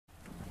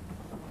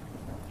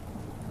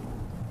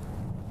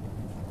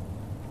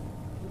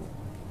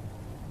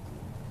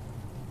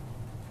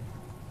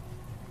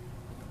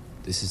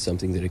This is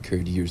something that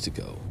occurred years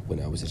ago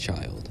when I was a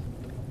child.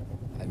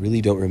 I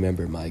really don't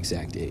remember my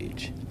exact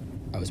age.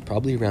 I was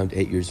probably around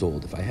 8 years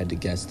old if I had to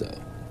guess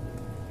though.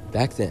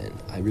 Back then,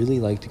 I really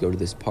liked to go to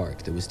this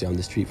park that was down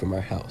the street from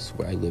our house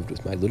where I lived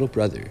with my little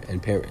brother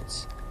and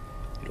parents.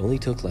 It only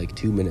took like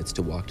 2 minutes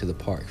to walk to the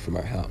park from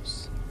our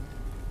house.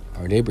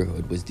 Our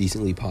neighborhood was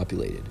decently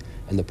populated,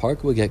 and the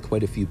park would get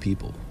quite a few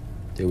people.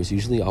 There was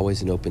usually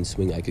always an open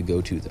swing I could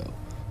go to though,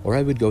 or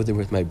I would go there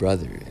with my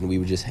brother and we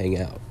would just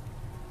hang out.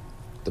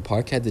 The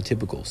park had the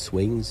typical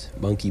swings,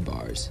 monkey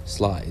bars,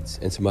 slides,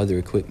 and some other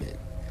equipment.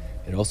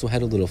 It also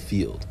had a little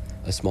field,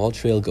 a small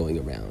trail going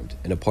around,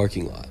 and a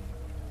parking lot.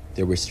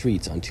 There were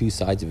streets on 2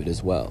 sides of it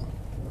as well.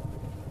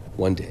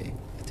 One day,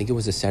 I think it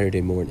was a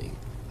Saturday morning,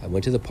 I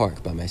went to the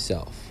park by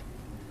myself.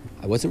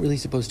 I wasn't really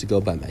supposed to go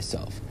by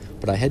myself,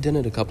 but I had done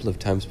it a couple of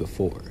times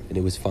before, and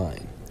it was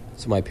fine,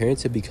 so my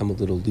parents had become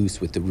a little loose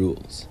with the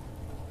rules.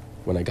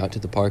 When I got to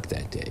the park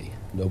that day,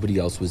 nobody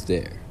else was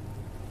there.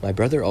 My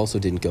brother also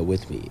didn't go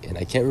with me, and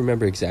I can't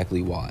remember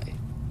exactly why.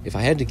 If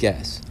I had to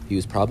guess, he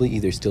was probably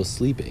either still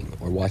sleeping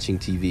or watching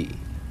TV.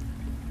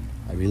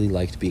 I really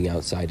liked being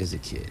outside as a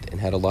kid and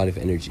had a lot of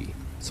energy,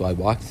 so I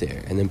walked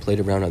there and then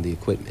played around on the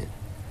equipment.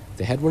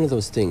 They had one of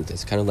those things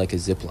that's kind of like a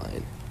zip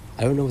line.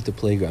 I don't know what the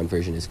playground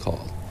version is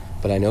called,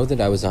 but I know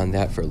that I was on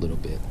that for a little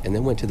bit and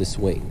then went to the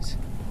swings.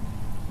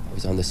 I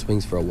was on the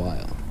swings for a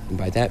while, and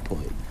by that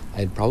point, I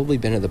had probably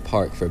been at the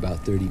park for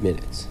about 30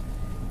 minutes.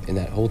 In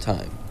that whole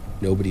time,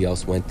 nobody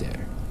else went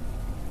there.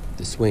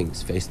 The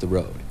swings faced the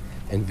road,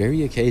 and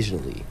very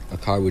occasionally, a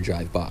car would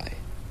drive by.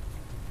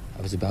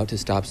 I was about to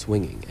stop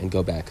swinging and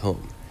go back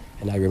home,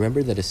 and I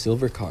remember that a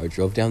silver car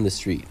drove down the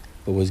street,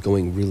 but was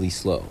going really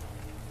slow.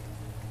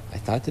 I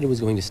thought that it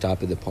was going to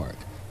stop at the park,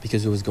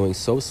 because it was going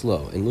so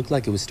slow and looked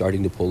like it was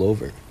starting to pull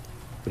over,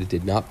 but it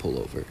did not pull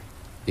over.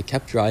 It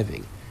kept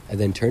driving, and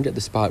then turned at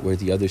the spot where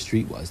the other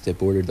street was that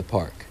bordered the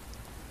park.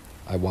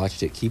 I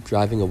watched it keep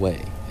driving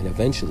away, and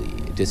eventually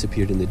it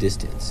disappeared in the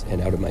distance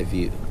and out of my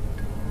view.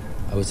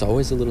 I was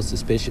always a little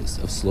suspicious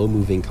of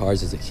slow-moving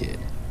cars as a kid.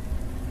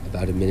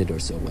 About a minute or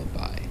so went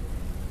by.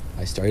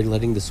 I started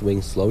letting the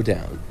swing slow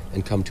down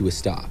and come to a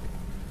stop.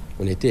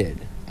 When it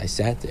did, I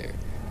sat there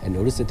and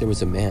noticed that there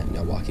was a man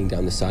now walking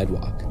down the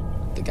sidewalk.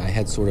 The guy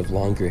had sort of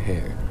longer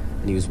hair,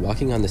 and he was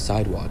walking on the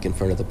sidewalk in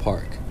front of the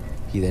park.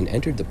 He then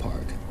entered the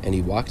park, and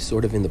he walked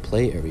sort of in the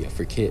play area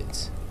for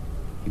kids.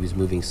 He was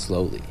moving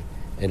slowly.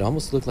 It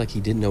almost looked like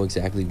he didn't know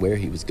exactly where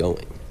he was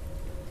going.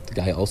 The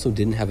guy also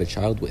didn't have a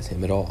child with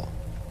him at all.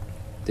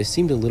 This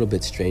seemed a little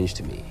bit strange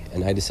to me,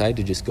 and I decided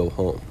to just go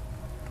home.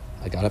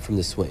 I got up from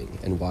the swing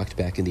and walked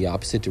back in the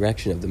opposite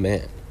direction of the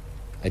man.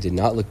 I did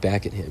not look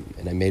back at him,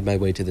 and I made my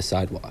way to the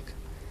sidewalk.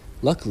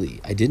 Luckily,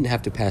 I didn't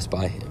have to pass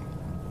by him.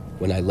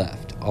 When I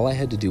left, all I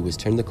had to do was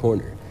turn the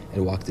corner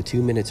and walk the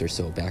 2 minutes or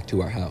so back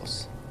to our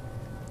house.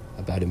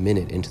 About a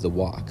minute into the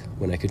walk,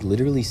 when I could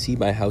literally see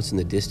my house in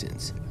the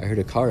distance, I heard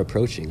a car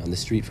approaching on the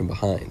street from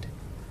behind.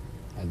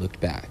 I looked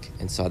back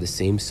and saw the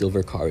same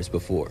silver car as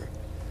before.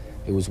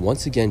 It was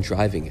once again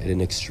driving at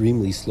an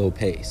extremely slow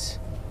pace.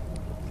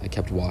 I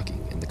kept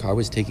walking, and the car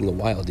was taking a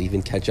while to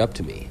even catch up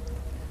to me.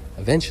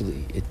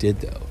 Eventually, it did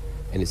though,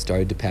 and it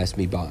started to pass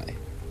me by.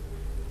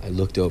 I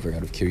looked over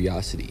out of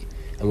curiosity,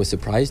 and was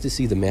surprised to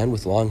see the man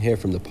with long hair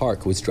from the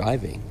park was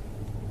driving.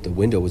 The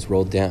window was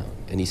rolled down,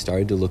 and he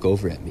started to look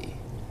over at me.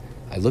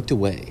 I looked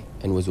away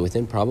and was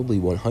within probably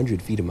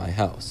 100 feet of my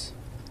house.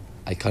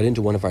 I cut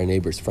into one of our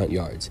neighbors' front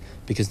yards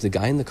because the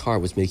guy in the car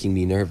was making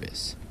me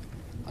nervous.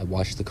 I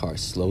watched the car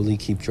slowly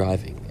keep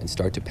driving and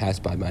start to pass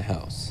by my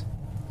house.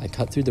 I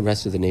cut through the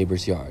rest of the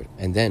neighbor's yard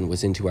and then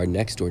was into our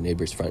next door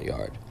neighbor's front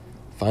yard.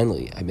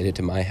 Finally, I made it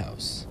to my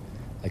house.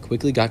 I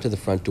quickly got to the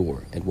front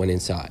door and went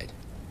inside.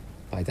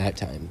 By that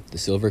time, the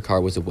silver car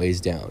was a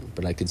ways down,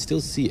 but I could still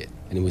see it,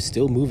 and it was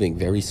still moving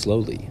very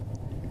slowly.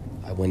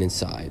 I went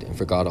inside and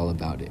forgot all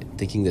about it,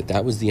 thinking that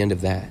that was the end of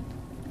that.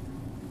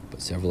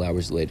 But several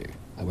hours later,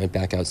 I went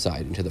back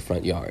outside into the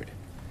front yard.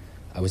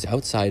 I was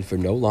outside for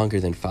no longer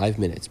than 5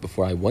 minutes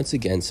before I once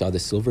again saw the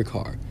silver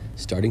car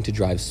starting to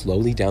drive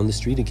slowly down the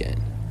street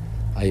again.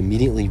 I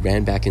immediately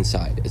ran back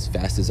inside as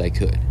fast as I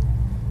could.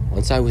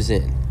 Once I was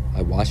in,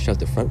 I watched out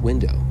the front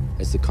window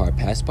as the car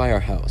passed by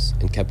our house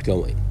and kept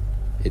going.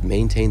 It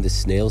maintained the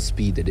snail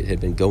speed that it had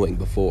been going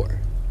before.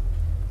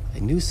 I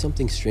knew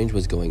something strange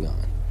was going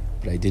on,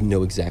 but I didn't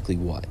know exactly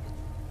what.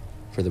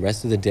 For the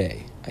rest of the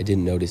day, I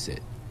didn't notice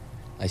it.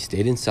 I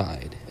stayed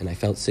inside, and I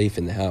felt safe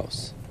in the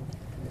house.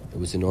 It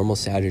was a normal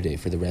Saturday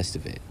for the rest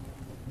of it.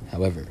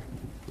 However,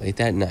 late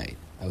that night,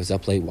 I was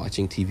up late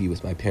watching TV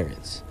with my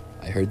parents.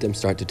 I heard them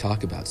start to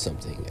talk about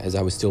something as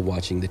I was still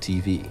watching the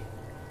TV.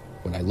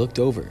 When I looked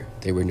over,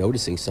 they were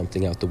noticing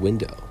something out the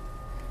window.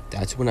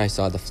 That's when I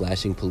saw the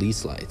flashing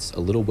police lights a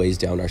little ways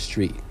down our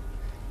street.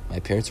 My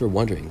parents were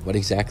wondering what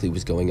exactly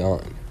was going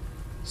on.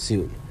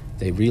 Soon,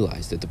 they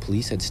realized that the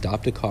police had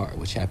stopped a car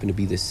which happened to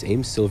be the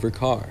same silver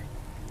car.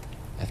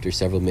 After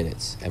several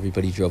minutes,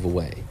 everybody drove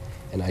away,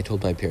 and I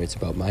told my parents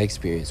about my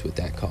experience with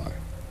that car.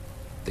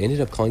 They ended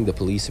up calling the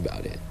police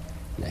about it,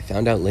 and I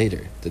found out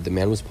later that the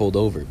man was pulled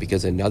over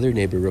because another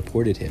neighbor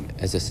reported him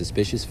as a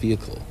suspicious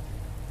vehicle.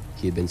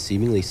 He had been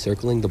seemingly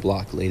circling the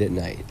block late at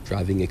night,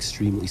 driving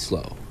extremely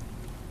slow.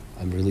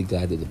 I'm really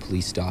glad that the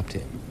police stopped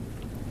him.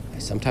 I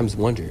sometimes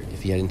wonder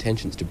if he had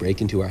intentions to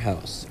break into our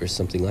house or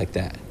something like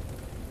that.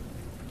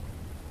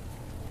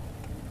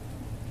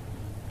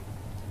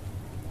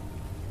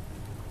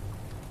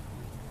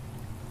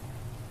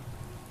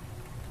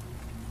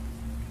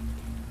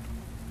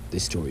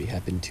 This story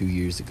happened 2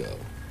 years ago.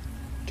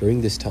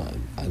 During this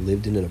time, I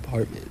lived in an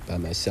apartment by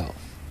myself.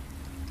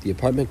 The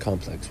apartment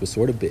complex was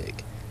sort of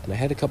big, and I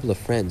had a couple of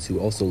friends who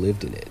also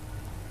lived in it.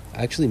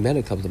 I actually met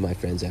a couple of my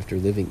friends after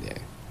living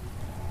there.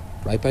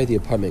 Right by the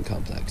apartment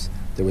complex,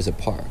 there was a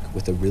park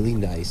with a really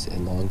nice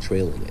and long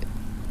trail in it.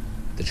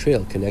 The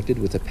trail connected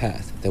with a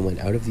path that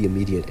went out of the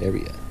immediate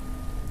area.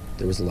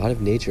 There was a lot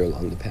of nature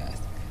along the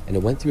path, and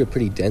it went through a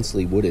pretty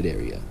densely wooded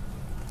area.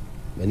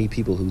 Many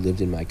people who lived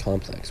in my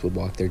complex would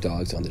walk their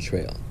dogs on the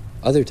trail.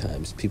 Other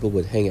times, people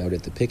would hang out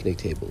at the picnic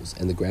tables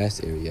and the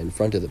grass area in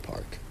front of the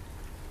park.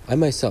 I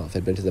myself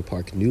had been to the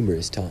park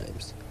numerous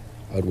times.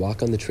 I would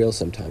walk on the trail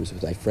sometimes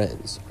with my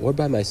friends, or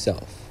by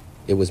myself.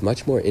 It was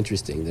much more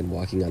interesting than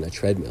walking on a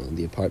treadmill in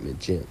the apartment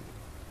gym.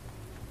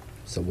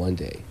 So one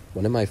day,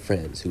 one of my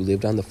friends who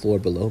lived on the floor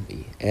below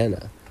me,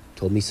 Anna,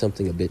 told me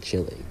something a bit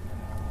chilling.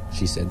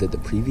 She said that the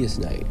previous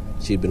night,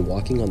 she had been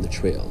walking on the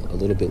trail a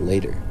little bit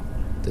later.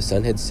 The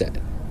sun had set,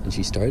 and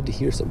she started to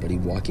hear somebody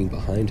walking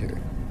behind her.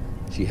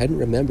 She hadn't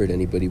remembered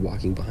anybody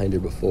walking behind her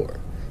before,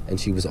 and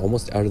she was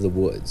almost out of the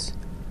woods.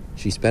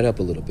 She sped up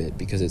a little bit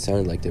because it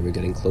sounded like they were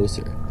getting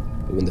closer,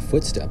 but when the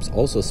footsteps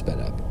also sped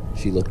up,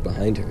 she looked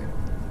behind her.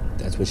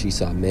 That's when she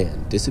saw a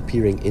man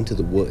disappearing into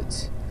the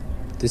woods.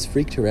 This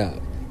freaked her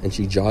out, and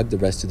she jogged the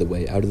rest of the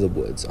way out of the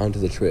woods onto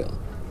the trail,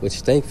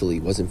 which thankfully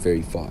wasn't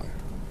very far.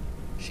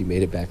 She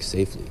made it back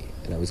safely,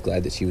 and I was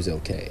glad that she was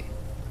okay.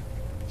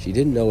 She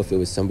didn't know if it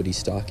was somebody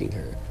stalking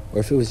her, or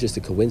if it was just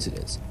a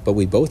coincidence, but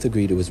we both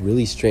agreed it was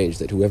really strange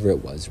that whoever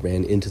it was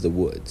ran into the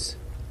woods.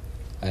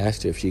 I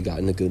asked her if she had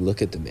gotten a good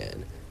look at the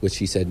man, which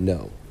she said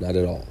no, not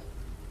at all.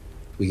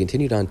 We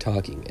continued on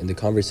talking, and the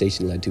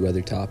conversation led to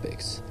other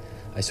topics.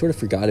 I sort of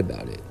forgot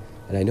about it,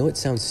 and I know it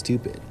sounds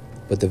stupid,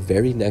 but the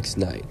very next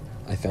night,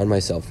 I found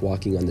myself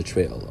walking on the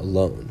trail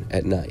alone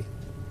at night.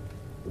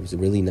 It was a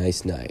really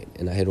nice night,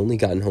 and I had only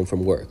gotten home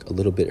from work a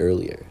little bit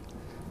earlier.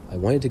 I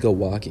wanted to go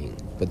walking,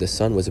 but the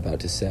sun was about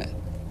to set.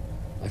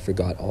 I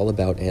forgot all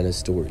about Anna's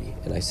story,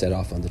 and I set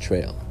off on the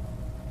trail.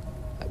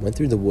 I went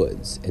through the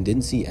woods and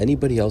didn't see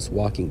anybody else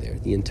walking there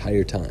the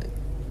entire time.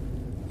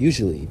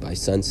 Usually, by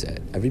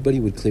sunset, everybody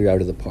would clear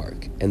out of the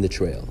park and the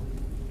trail.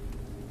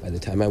 By the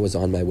time I was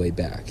on my way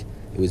back,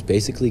 it was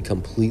basically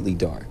completely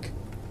dark.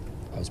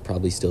 I was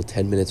probably still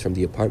 10 minutes from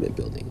the apartment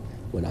building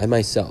when I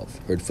myself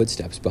heard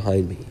footsteps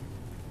behind me.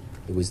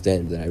 It was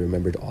then that I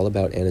remembered all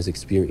about Anna's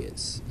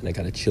experience, and I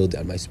got a chill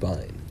down my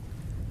spine.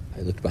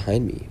 I looked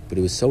behind me, but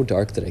it was so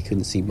dark that I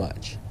couldn't see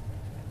much.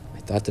 I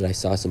thought that I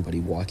saw somebody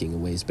walking a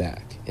ways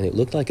back, and it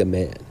looked like a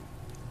man.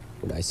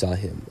 When I saw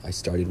him, I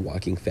started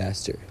walking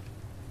faster.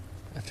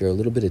 After a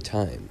little bit of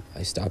time,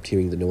 I stopped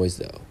hearing the noise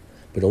though,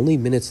 but only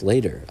minutes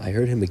later, I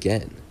heard him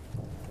again.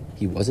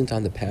 He wasn't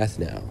on the path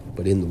now,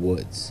 but in the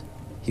woods.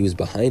 He was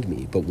behind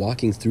me, but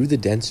walking through the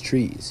dense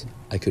trees.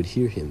 I could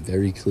hear him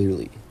very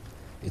clearly.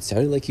 It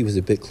sounded like he was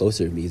a bit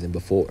closer to me than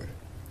before.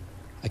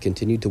 I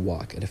continued to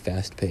walk at a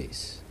fast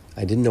pace.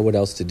 I didn't know what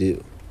else to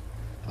do.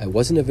 I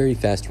wasn't a very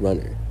fast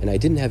runner, and I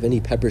didn't have any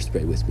pepper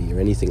spray with me or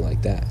anything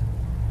like that.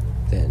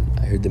 Then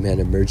I heard the man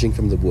emerging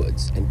from the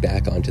woods and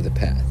back onto the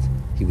path.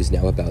 He was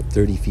now about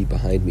 30 feet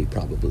behind me,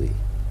 probably.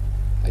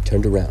 I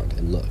turned around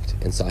and looked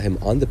and saw him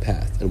on the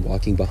path and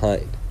walking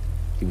behind.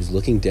 He was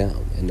looking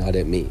down and not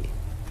at me.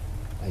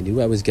 I knew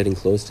I was getting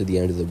close to the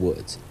end of the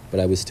woods, but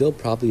I was still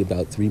probably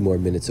about 3 more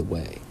minutes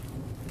away.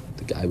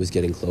 The guy was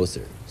getting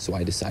closer, so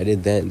I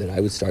decided then that I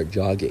would start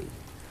jogging.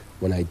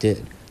 When I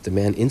did, the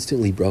man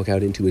instantly broke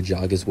out into a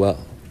jog as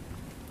well.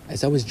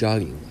 As I was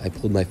jogging, I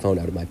pulled my phone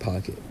out of my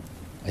pocket.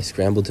 I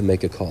scrambled to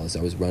make a call as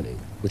I was running,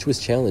 which was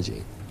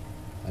challenging.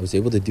 I was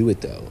able to do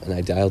it though, and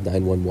I dialed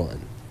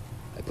 911.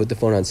 I put the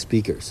phone on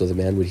speaker so the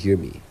man would hear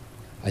me.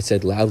 I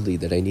said loudly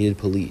that I needed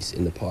police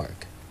in the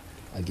park.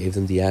 I gave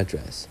them the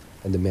address,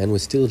 and the man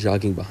was still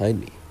jogging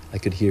behind me. I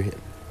could hear him.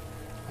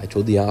 I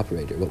told the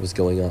operator what was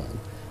going on,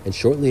 and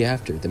shortly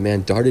after, the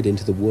man darted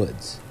into the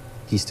woods.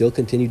 He still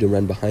continued to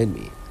run behind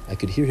me. I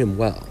could hear him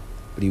well,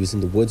 but he was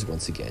in the woods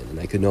once again, and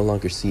I could no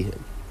longer see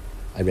him.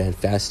 I ran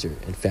faster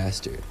and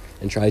faster,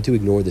 and tried to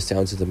ignore the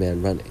sounds of the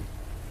man running.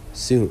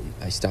 Soon,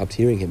 I stopped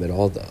hearing him at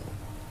all, though.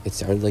 It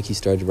sounded like he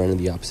started to run in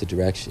the opposite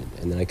direction,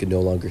 and then I could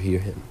no longer hear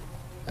him.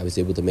 I was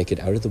able to make it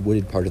out of the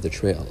wooded part of the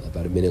trail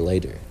about a minute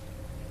later.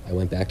 I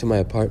went back to my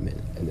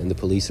apartment, and then the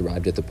police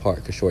arrived at the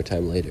park a short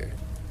time later.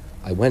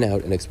 I went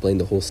out and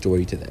explained the whole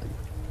story to them.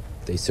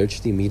 They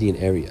searched the immediate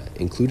area,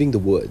 including the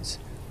woods,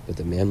 but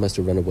the man must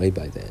have run away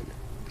by then,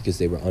 because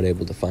they were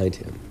unable to find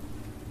him.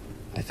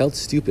 I felt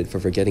stupid for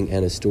forgetting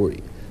Anna's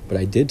story, but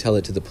I did tell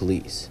it to the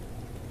police.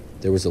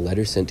 There was a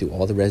letter sent to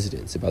all the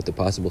residents about the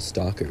possible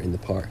stalker in the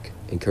park,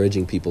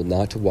 encouraging people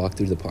not to walk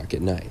through the park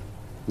at night.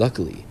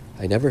 Luckily,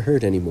 I never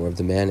heard any more of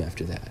the man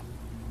after that.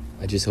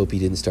 I just hope he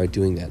didn't start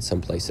doing that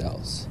someplace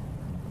else.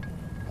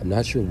 I'm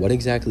not sure what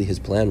exactly his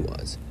plan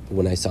was, but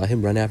when I saw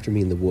him run after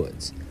me in the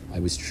woods, I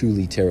was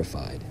truly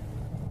terrified.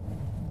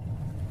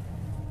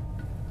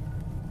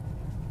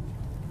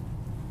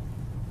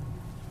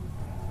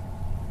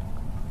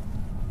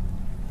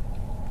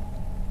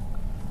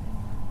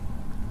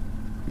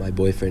 My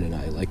boyfriend and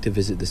I like to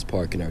visit this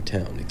park in our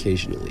town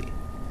occasionally.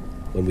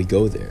 When we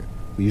go there,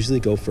 we usually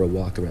go for a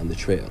walk around the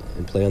trail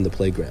and play on the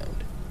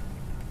playground.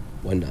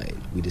 One night,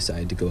 we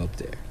decided to go up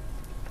there.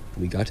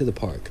 When we got to the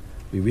park,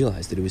 we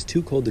realized that it was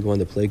too cold to go on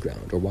the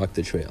playground or walk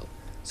the trail,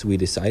 so we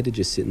decided to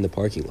just sit in the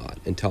parking lot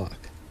and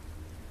talk.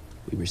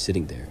 We were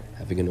sitting there,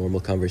 having a normal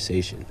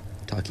conversation,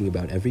 talking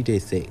about everyday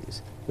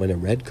things, when a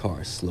red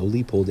car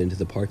slowly pulled into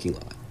the parking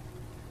lot.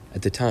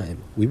 At the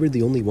time, we were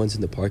the only ones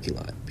in the parking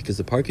lot because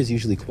the park is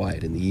usually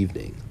quiet in the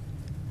evening.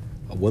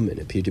 A woman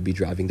appeared to be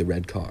driving the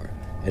red car,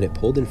 and it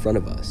pulled in front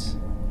of us.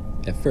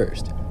 At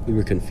first, we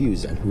were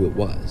confused on who it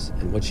was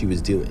and what she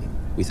was doing.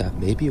 We thought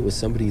maybe it was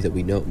somebody that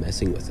we know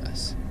messing with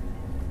us.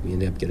 We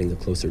ended up getting a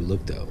closer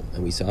look though,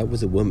 and we saw it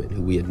was a woman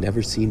who we had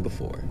never seen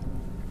before.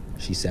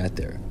 She sat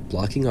there,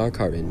 blocking our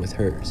car in with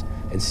hers,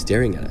 and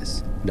staring at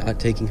us, not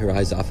taking her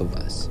eyes off of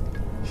us.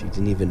 She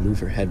didn't even move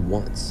her head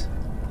once.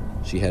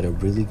 She had a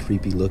really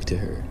creepy look to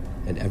her,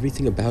 and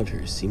everything about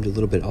her seemed a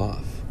little bit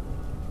off.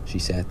 She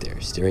sat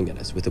there, staring at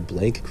us with a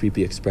blank,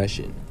 creepy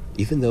expression,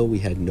 even though we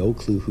had no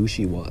clue who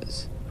she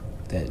was.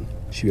 Then,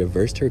 she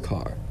reversed her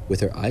car, with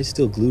her eyes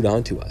still glued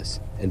onto us,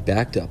 and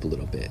backed up a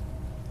little bit.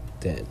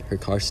 Then, her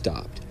car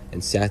stopped,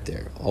 and sat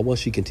there, all while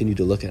she continued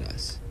to look at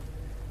us.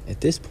 At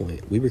this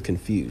point, we were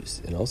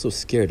confused, and also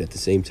scared at the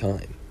same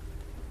time.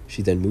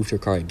 She then moved her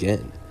car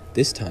again,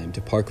 this time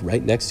to park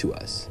right next to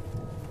us.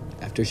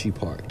 After she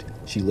parked,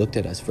 she looked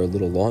at us for a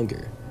little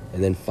longer,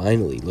 and then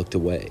finally looked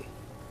away.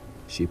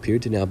 She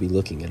appeared to now be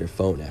looking at her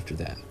phone after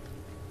that.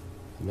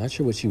 I'm not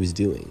sure what she was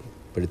doing,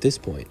 but at this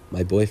point,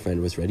 my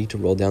boyfriend was ready to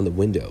roll down the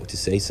window to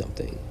say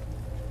something.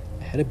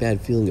 I had a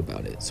bad feeling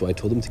about it, so I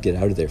told him to get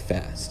out of there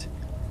fast.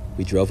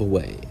 We drove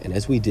away, and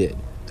as we did,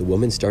 the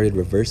woman started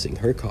reversing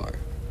her car.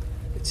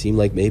 It seemed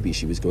like maybe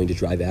she was going to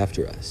drive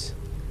after us.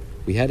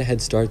 We had a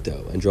head start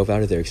though, and drove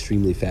out of there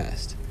extremely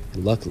fast,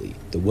 and luckily,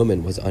 the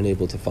woman was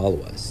unable to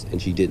follow us,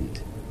 and she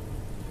didn't.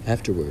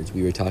 Afterwards,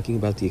 we were talking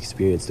about the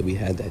experience that we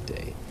had that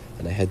day,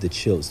 and I had the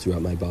chills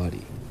throughout my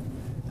body.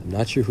 I'm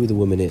not sure who the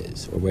woman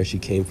is or where she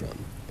came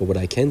from, but what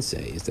I can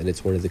say is that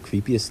it's one of the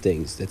creepiest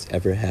things that's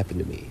ever happened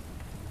to me.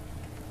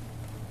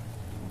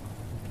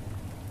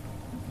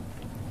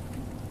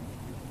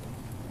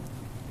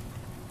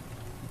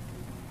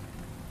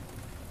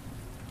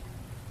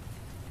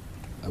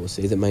 I will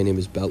say that my name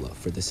is Bella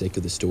for the sake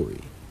of the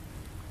story,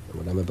 and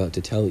what I'm about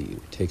to tell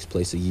you takes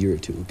place a year or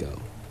two ago.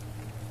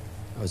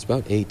 I was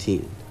about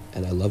 18,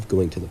 and I loved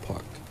going to the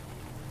park.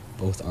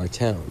 Both our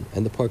town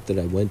and the park that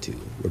I went to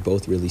were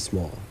both really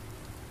small.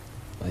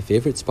 My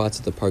favorite spots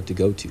at the park to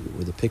go to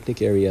were the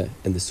picnic area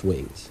and the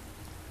swings.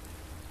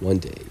 One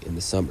day, in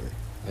the summer,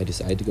 I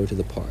decided to go to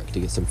the park to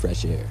get some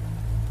fresh air.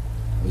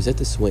 I was at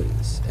the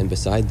swings, and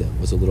beside them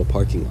was a little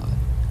parking lot.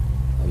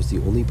 I was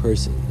the only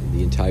person in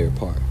the entire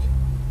park.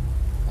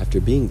 After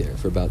being there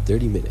for about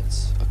 30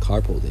 minutes, a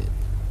car pulled in.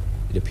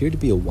 It appeared to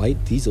be a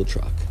white diesel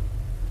truck.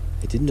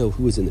 I didn't know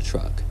who was in the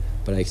truck,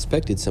 but I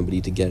expected somebody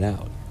to get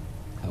out.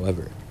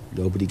 However,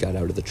 nobody got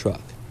out of the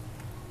truck.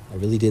 I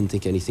really didn't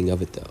think anything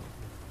of it though.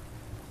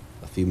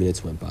 A few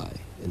minutes went by,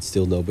 and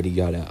still nobody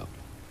got out.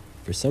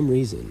 For some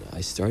reason,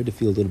 I started to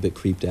feel a little bit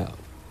creeped out.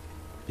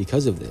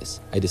 Because of this,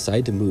 I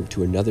decided to move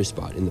to another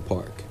spot in the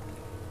park.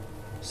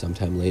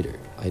 Sometime later,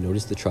 I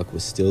noticed the truck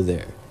was still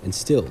there, and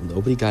still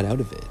nobody got out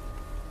of it.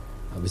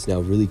 I was now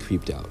really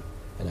creeped out,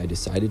 and I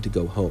decided to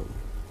go home.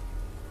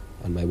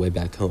 On my way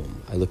back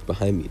home, I looked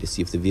behind me to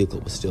see if the vehicle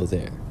was still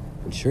there,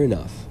 and sure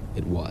enough,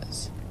 it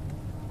was.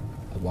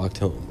 I walked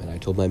home, and I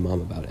told my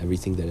mom about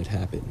everything that had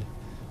happened.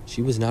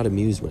 She was not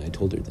amused when I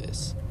told her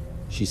this.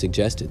 She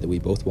suggested that we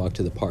both walk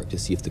to the park to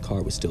see if the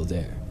car was still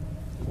there,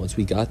 and once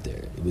we got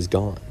there, it was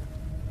gone.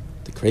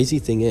 The crazy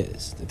thing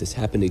is that this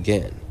happened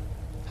again.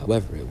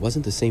 However, it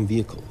wasn't the same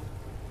vehicle.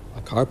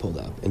 A car pulled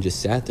up and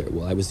just sat there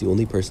while I was the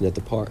only person at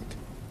the park.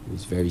 It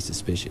was very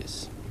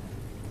suspicious.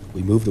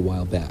 We moved a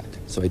while back,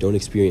 so I don't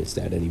experience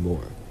that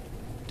anymore.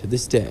 To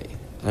this day,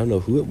 I don't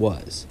know who it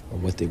was or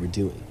what they were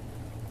doing.